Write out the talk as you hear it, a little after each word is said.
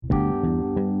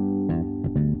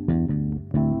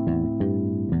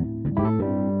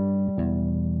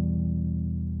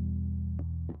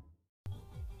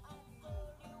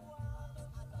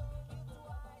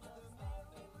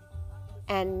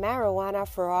and marijuana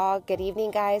for all. Good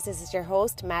evening, guys. This is your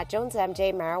host, Matt Jones,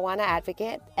 MJ, marijuana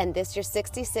advocate, and this is your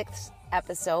 66th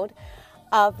episode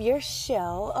of your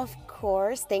show, of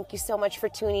course. Thank you so much for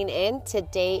tuning in.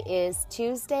 Today is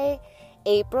Tuesday,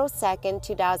 April 2nd,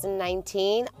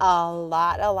 2019. A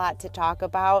lot to talk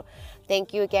about.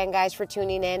 Thank you again, guys, for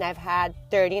tuning in. I've had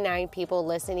 39 people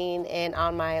listening in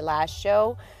on my last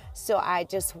show, so I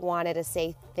just wanted to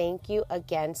say thank you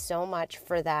again so much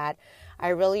for that. I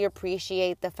really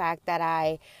appreciate the fact that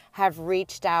I have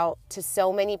reached out to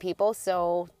so many people,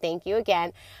 so thank you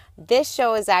again. This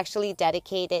show is actually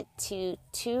dedicated to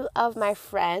two of my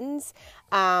friends,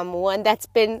 one that's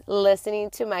been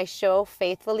listening to my show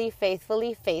faithfully,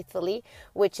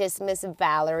 which is Miss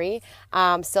Valerie.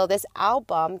 So this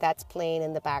album that's playing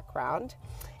in the background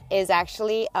is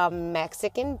actually a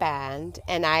Mexican band,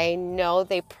 and I know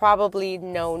they probably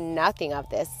know nothing of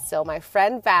this. So my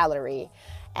friend Valerie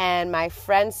and my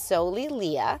friend Soli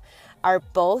Leah are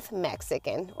both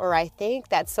Mexican, or I think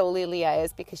that Soli Leah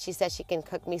is because she said she can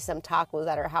cook me some tacos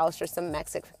at her house or some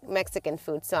Mexican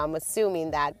food, so I'm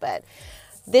assuming that. But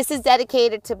this is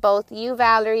dedicated to both you,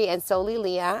 Valerie, and Soli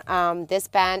Leah. This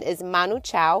band is Manu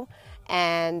Chao,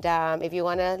 and if you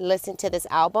want to listen to this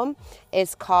album,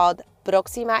 it's called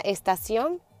Próxima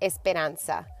Estación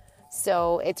Esperanza.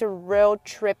 So it's a real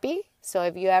trippy. So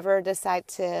if you ever decide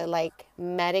to like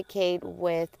medicate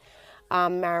with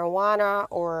marijuana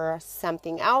or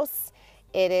something else,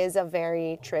 it is a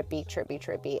very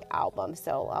trippy album.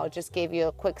 So I'll just give you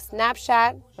a quick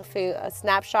snapshot, a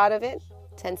snapshot of it,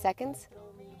 10 seconds.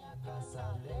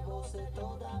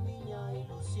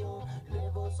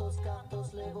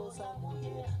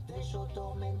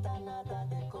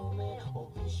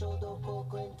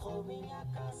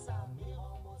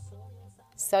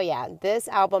 So yeah, this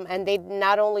album, and they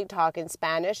not only talk in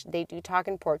Spanish, they do talk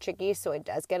in Portuguese, so it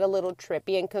does get a little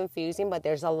trippy and confusing, but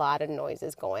there's a lot of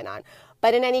noises going on.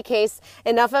 But in any case,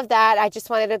 enough of that. I just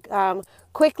wanted to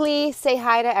quickly say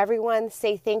hi to everyone,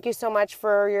 say thank you so much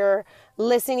for your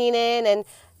listening in, and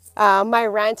my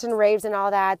rants and raves and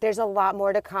all that. There's a lot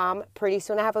more to come. Pretty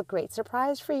soon I have a great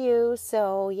surprise for you.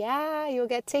 So yeah, you'll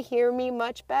get to hear me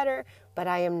much better, but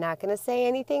I am not going to say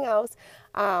anything else.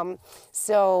 Yeah,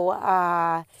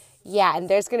 and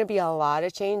there's going to be a lot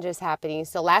of changes happening.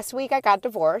 So last week I got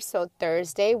divorced. So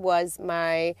Thursday was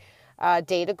my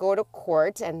day to go to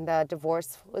court, and the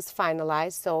divorce was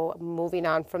finalized. So moving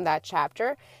on from that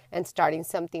chapter and starting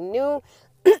something new.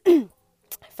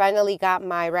 Finally got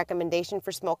my recommendation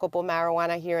for smokable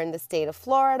marijuana here in the state of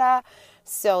Florida.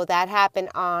 So that happened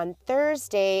on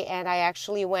Thursday, and I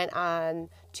actually went on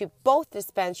to both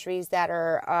dispensaries that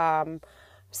are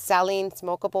selling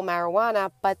smokable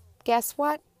marijuana. But guess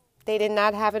what? They did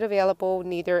not have it available,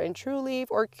 neither in Trulieve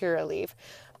or Curaleaf.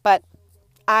 But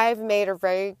I've made a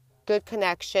very good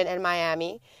connection in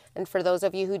Miami. And for those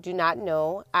of you who do not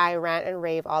know, I rant and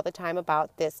rave all the time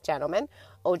about this gentleman,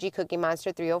 OG Cookie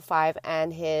Monster 305,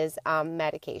 and his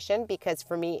medication, because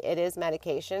for me it is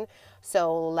medication.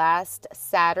 So last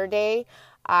Saturday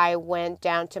I went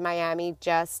down to Miami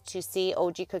just to see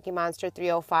OG Cookie Monster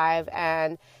 305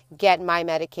 and get my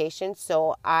medication.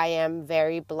 So I am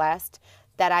very blessed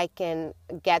that I can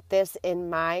get this in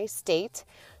my state.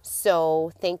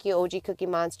 So thank you, OG Cookie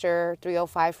Monster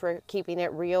 305, for keeping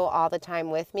it real all the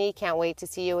time with me. Can't wait to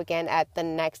see you again at the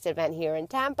next event here in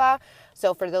Tampa.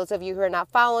 So for those of you who are not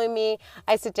following me,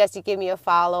 I suggest you give me a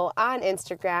follow on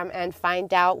Instagram and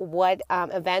find out what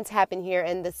events happen here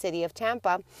in the city of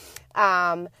Tampa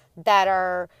that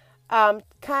are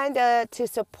kind of to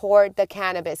support the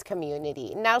cannabis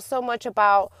community. Not so much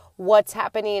about what's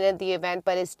happening in the event,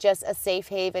 but it's just a safe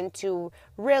haven to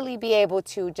really be able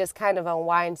to just kind of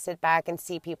unwind, sit back and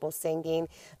see people singing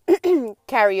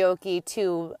karaoke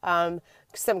to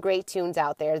some great tunes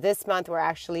out there. This month we're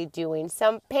actually doing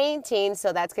some painting,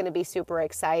 so that's going to be super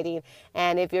exciting.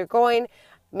 And if you're going,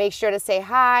 make sure to say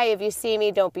hi. If you see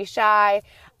me, don't be shy.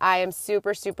 I am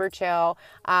super chill.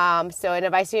 And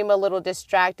if I seem a little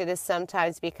distracted, it's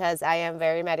sometimes because I am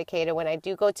very medicated when I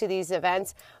do go to these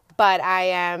events. But I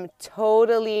am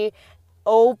totally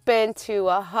open to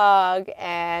a hug.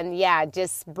 And yeah,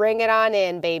 just bring it on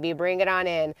in, baby. Bring it on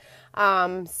in.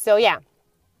 Yeah.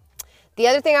 The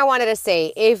other thing I wanted to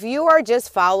say, if you are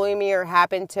just following me or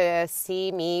happen to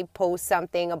see me post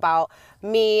something about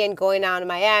me and going down to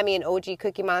Miami and OG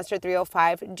Cookie Monster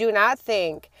 305, do not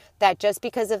think that just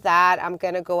because of that, I'm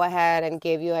going to go ahead and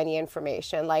give you any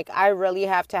information. Like, I really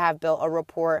have to have built a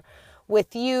rapport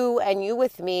with you and you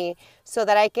with me so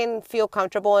that I can feel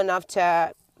comfortable enough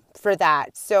for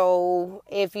that. So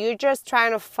if you're just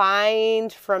trying to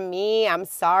find from me, I'm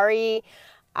sorry.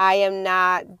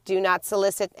 Do not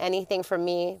solicit anything from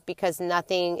me because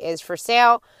nothing is for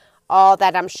sale. All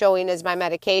that I'm showing is my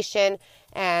medication,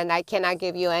 and I cannot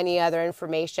give you any other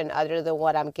information other than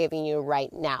what I'm giving you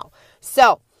right now.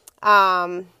 So,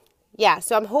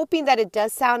 so I'm hoping that it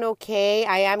does sound okay.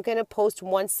 I am going to post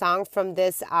one song from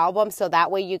this album so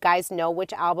that way you guys know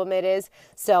which album it is.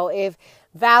 So if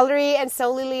Valerie and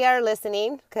Solilia are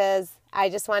listening, because I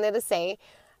just wanted to say,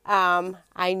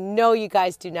 I know you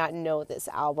guys do not know this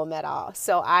album at all.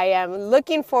 So I am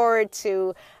looking forward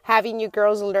to having you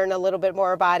girls learn a little bit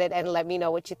more about it and let me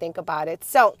know what you think about it.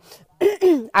 So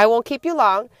I won't keep you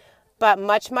long, but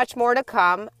much, much more to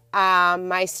come.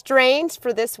 My strains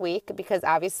for this week, because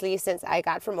obviously since I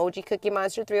got from OG Cookie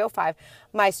Monster 305,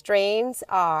 my strains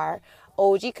are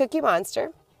OG Cookie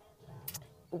Monster,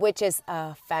 which is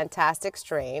a fantastic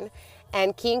strain,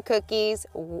 and King Cookies,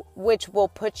 which will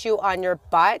put you on your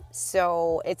butt.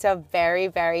 So it's a very,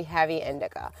 very heavy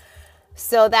indica.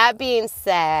 So that being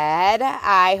said,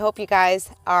 I hope you guys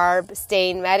are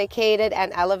staying medicated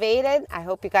and elevated. I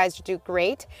hope you guys do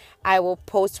great. I will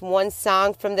post one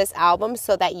song from this album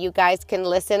so that you guys can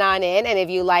listen on in. And if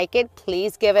you like it,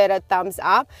 please give it a thumbs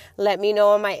up. Let me know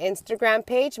on my Instagram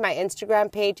page. My Instagram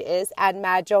page is at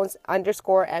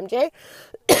 @MadJones_MJ.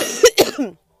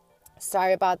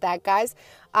 Sorry about that, guys.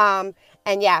 And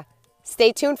yeah,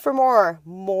 stay tuned for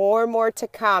more to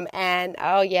come. And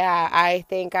oh yeah, I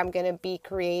think I'm going to be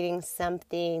creating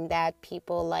something that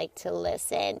people like to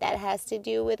listen that has to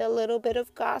do with a little bit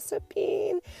of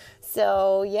gossiping.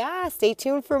 So yeah, stay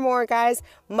tuned for more, guys.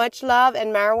 Much love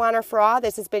and marijuana for all.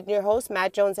 This has been your host,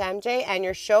 Matt Jones MJ, and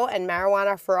your show and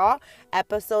Marijuana for All,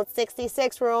 episode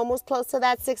 66. We're almost close to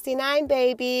that 69,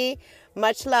 baby.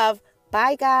 Much love.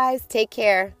 Bye, guys. Take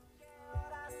care.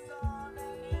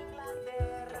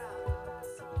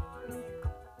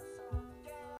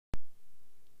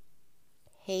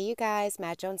 Hey you guys,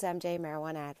 Matt Jones MJ,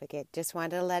 Marijuana Advocate. Just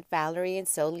wanted to let Valerie and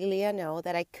Solilia know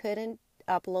that I couldn't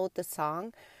upload the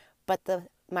song, but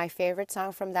my favorite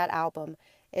song from that album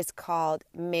is called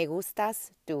Me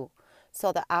Gustas Tú.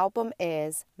 So the album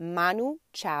is Manu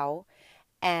Chao,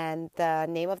 and the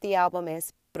name of the album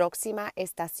is Próxima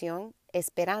Estación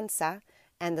Esperanza,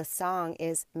 and the song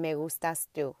is Me Gustas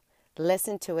Tú.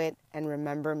 Listen to it and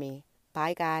remember me.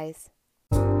 Bye guys.